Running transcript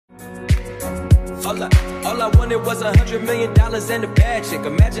All I wanted was $100 million and a bad chick.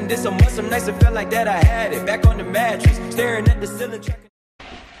 Imagine this a month, some nights it felt like that I had it. Back on the mattress, staring at the ceiling.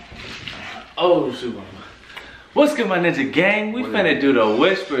 Oh shoot. What's good, my ninja gang? We finna do the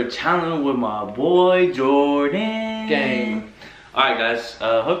whisper challenge with my boy Jordan. Gang. Alright guys,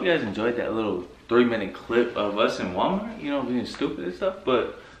 hope you guys enjoyed that little 3-minute clip of us in Walmart, you know, being stupid and stuff,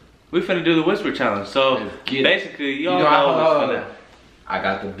 but we finna do the whisper challenge. So basically, y'all know what's finna. I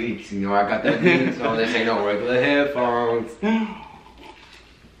got the beats, you know, I got the beats, so this ain't no regular headphones.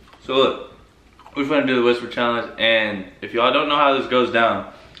 So look, we're finna do the whisper challenge, and if y'all don't know how this goes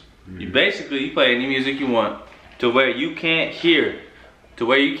down, you play any music you want to where you can't hear,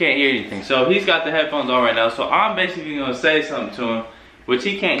 anything. So he's got the headphones on right now, so I'm basically gonna say something to him, which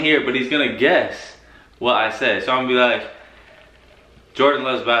he can't hear, but he's gonna guess what I said. So I'm gonna be like, Jordan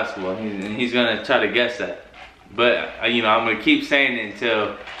loves basketball, and he's gonna try to guess that. But you know, I'm gonna keep saying it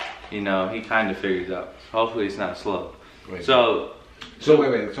until, you know, he kind of figures out. Hopefully it's not slow. Wait, so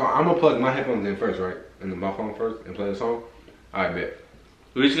wait. So I'm gonna plug my headphones in first, right? And then my phone first, and play the song. Alright, bet.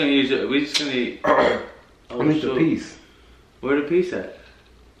 We're just gonna use it. We're just gonna. I need the piece. Where the piece at?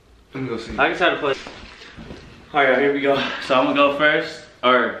 Let me go see. I can try to play. Alright, here we go. So I'm gonna go first,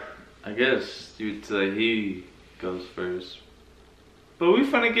 or I guess he goes first. But we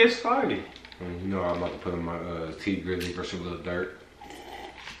finna get started. You know I'm about to put on my T Grizzly versus a little dirt.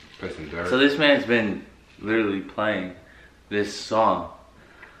 Play some dirt. So this man's been literally playing this song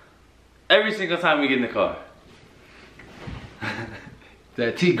every single time we get in the car.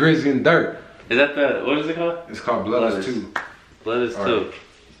 That T Grizzly and dirt. Is that the, what is it called? It's called Blood is 2. Blood is 2.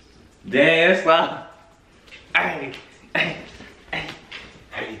 Damn, that's loud. Hey.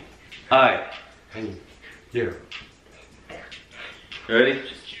 Alright. Hey. Yeah. Ready?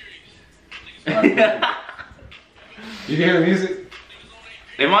 You hear the music?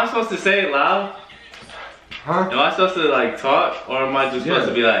 Am I supposed to say it loud? Huh? Am I supposed to like talk, or am I just supposed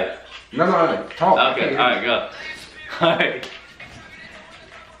to be like? No, like talk. Okay, alright, go. Alright.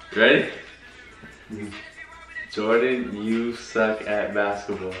 Ready? Jordan, you suck at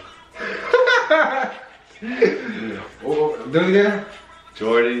basketball. Oh, do it again?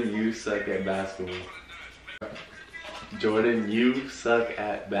 Jordan, you suck at basketball. Jordan, you suck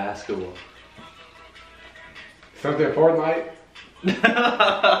at basketball. Something Fortnite?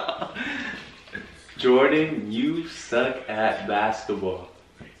 Jordan, you suck at basketball.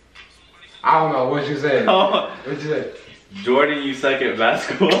 I don't know what you said. Oh. What you said? Jordan, you suck at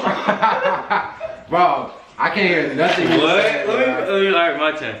basketball. Bro, I can't hear nothing. What? Let me, alright,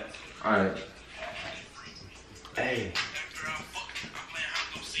 my turn. Alright. Hey.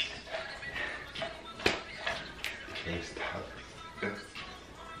 Can't stop.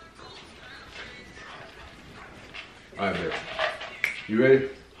 Alright, babe. You ready?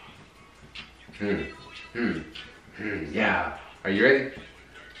 Yeah. Are you ready?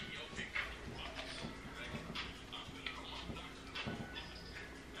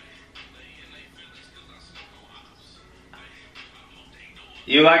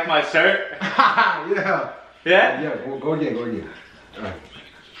 You like my shirt? Yeah. Yeah? Yeah, go again. Alright.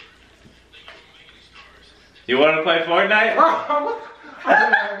 You want to play Fortnite? I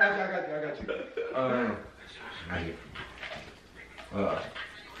got you.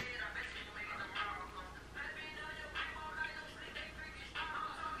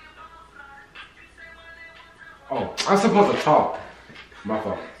 Oh, I'm supposed to talk. My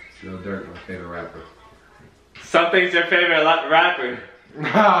fault. Lil Durk, my favorite rapper. Something's your favorite rapper.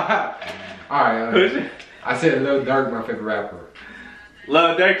 Alright, I said Lil Durk, my favorite rapper.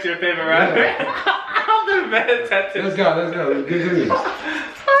 Lil Durk's your favorite rapper? Yeah. I'm the best at this. Let's go. Get to this. I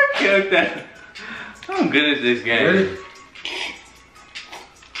killed that. I'm good at this game.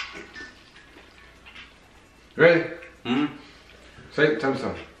 Ready? Mm-hmm. Tell me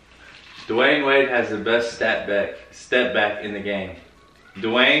something. Dwayne Wade has the best step back in the game.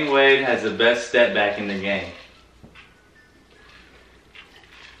 Dwayne Wade has the best step back in the game.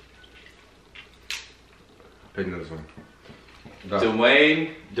 Pick another one.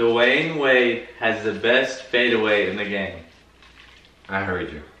 Dwayne Wade has the best fadeaway in the game. I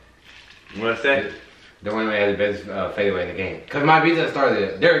heard you. What I say? Dwayne Wade has the best fadeaway in the game. Cause my beat just started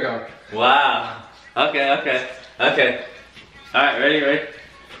it. There we go. Wow. Okay. Alright, ready?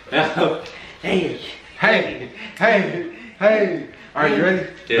 No. Hey. Alright, you ready?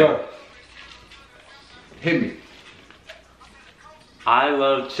 Yeah. Go. Hit me. I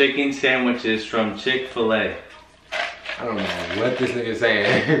love chicken sandwiches from Chick-fil-A. I don't know what this nigga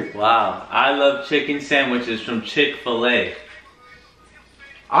saying. Wow. I love chicken sandwiches from Chick-fil-A.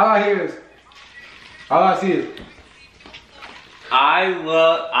 All I see is I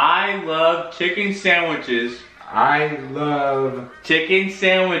love chicken sandwiches. I love Chicken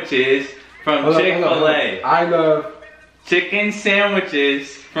sandwiches from Chick-fil-A. I love chicken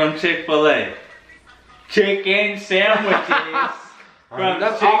sandwiches from Chick-fil-A. Chicken sandwiches from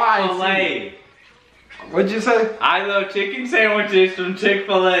Chick-fil-A. What'd you say? I love chicken sandwiches from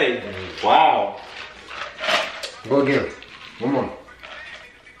Chick-fil-A. Wow. Go again. One more.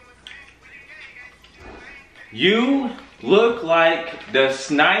 You look like the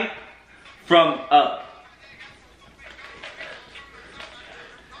snipe from Up.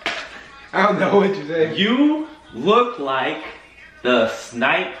 I don't know what you said. You look like the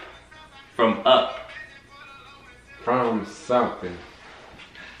snipe from Up. From something.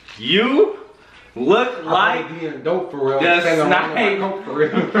 You look like being dope for real. the snipe for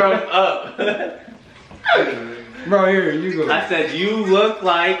real. from Up. Bro, here, you go. I said you look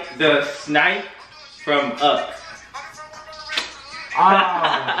like the snipe from Up.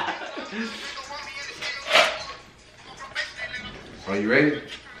 Ah. Are you ready?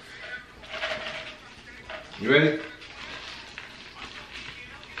 You ready?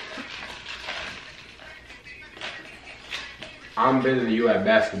 I'm better than you at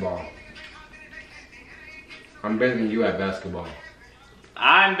basketball. I'm better than you at basketball.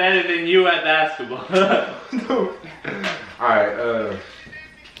 I'm better than you at basketball. No. Alright,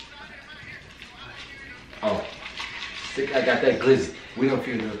 oh. Sick, I got that glizzy. We don't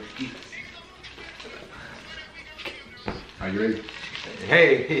feel no. Are you ready?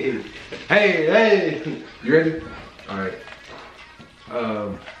 Hey. You ready? Alright.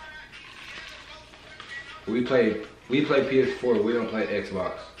 We play PS4, we don't play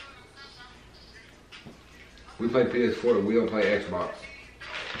Xbox. We play PS4, we don't play Xbox.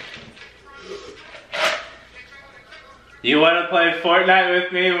 You wanna play Fortnite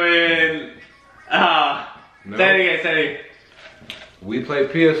with me when No. Say it again. We play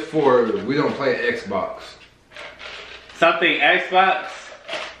PS4, we don't play Xbox. Something Xbox?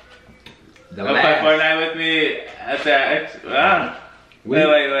 The Wanna play Fortnite with me at the Wait.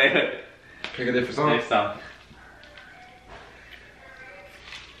 Pick a different song. Next song.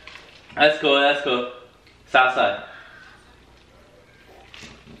 That's cool. Southside.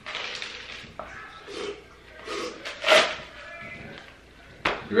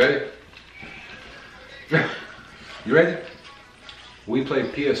 You ready? You ready? We play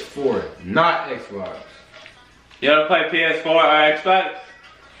PS4, not Xbox. You wanna play PS4 or Xbox?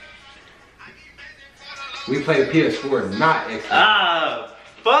 We play PS4, not Xbox. Ah,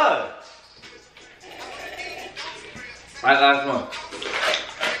 fuck! Alright,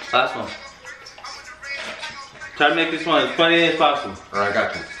 last one. Try to make this one as funny as possible. Alright, I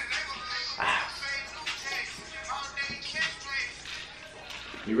got you.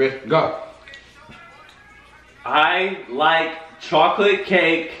 You ready? Go. I like chocolate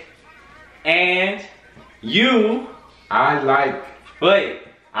cake and you. I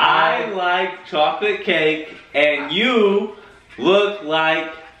like chocolate cake and you look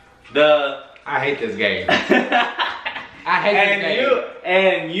like the. I hate this game. I hate this game.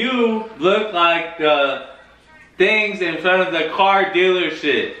 And you look like the things in front of the car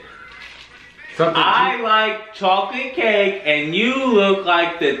dealership. I like chocolate cake and you look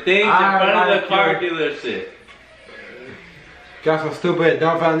like the things in front of the car dealership. Y'all so stupid.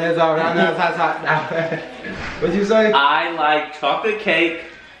 Don't find this out. What'd you say? I like chocolate cake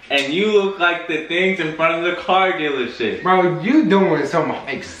and you look like the things in front of the car dealership. Bro, you doing some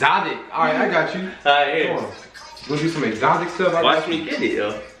exotic. Alright, I got you. Alright, here. Come on. You wanna do some exotic stuff? Watch me get it,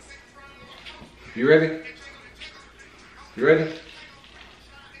 yo. You ready? You ready?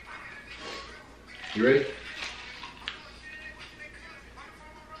 You ready?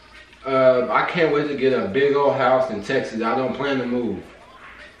 I can't wait to get a big old house in Texas. I don't plan to move.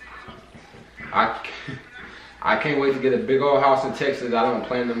 I can't wait to get a big old house in Texas. I don't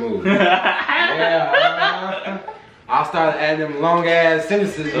plan to move. Yeah. I'll start adding them long ass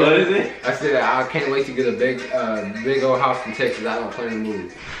sentences. What is it? I said I can't wait to get a big old house in Texas. I don't plan to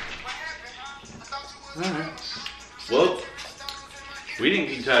move. Alright. Well, we didn't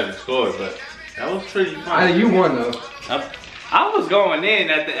keep track of the score, but that was pretty fun. You won though. I was going in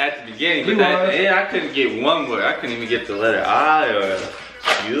at the beginning, but I couldn't get one word. I couldn't even get the letter I or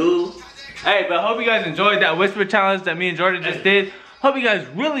U. Hey, but I hope you guys enjoyed that whisper challenge that me and Jordan just did. Hope you guys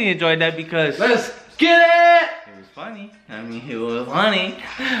really enjoyed that because let's get it. It was funny. I mean, it was funny.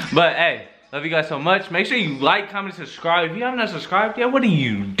 But hey, love you guys so much. Make sure you like, comment, subscribe. If you haven't subscribed yet, what are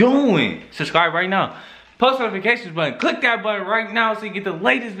you doing? Subscribe right now. Post notifications button. Click that button right now so you get the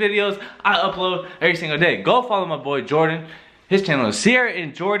latest videos I upload every single day. Go follow my boy Jordan. His channel is Cierra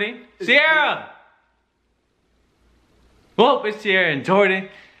and Jordan. Cierra! Well, it's Cierra and Jordan.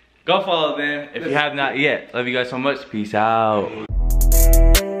 Go follow them if you have not yet. Love you guys so much. Peace out.